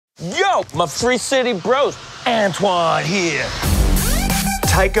Yo, my Free City bros, Antoine here.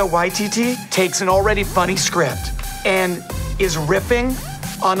 Taika Waititi takes an already funny script and is riffing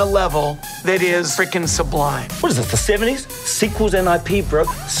on a level that is freaking sublime. What is this, the 70s? Sequels and IP, bro.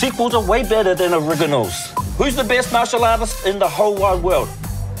 Sequels are way better than originals. Who's the best martial artist in the whole wide world?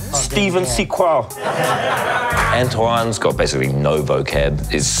 Steven Sequel. Antoine's got basically no vocab.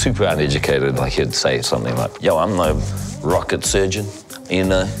 He's super uneducated. Like, he'd say something like, yo, I'm no rocket surgeon, you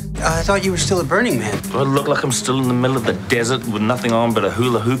know? I thought you were still at Burning Man. Do I look like I'm still in the middle of the desert with nothing on but a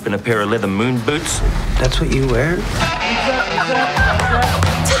hula hoop and a pair of leather moon boots? That's what you wear?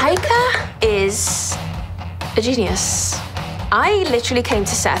 Taika is a genius. I literally came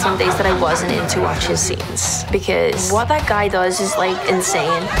to set on days that I wasn't in to watch his scenes because what that guy does is, like,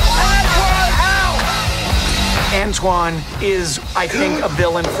 insane. Antoine is, I think, a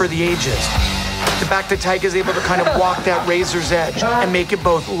villain for the ages. The fact that Taika is able to kind of walk that razor's edge and make it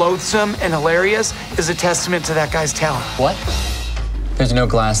both loathsome and hilarious is a testament to that guy's talent. What? There's no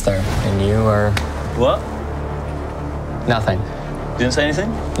glass there, and you are... What? Nothing. Didn't say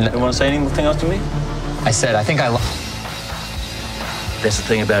anything? No. You want to say anything else to me? I said, I think I... That's the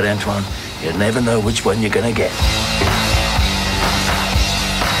thing about Antoine. You never know which one you're gonna get.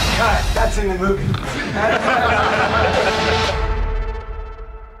 Cut. That's in the movie.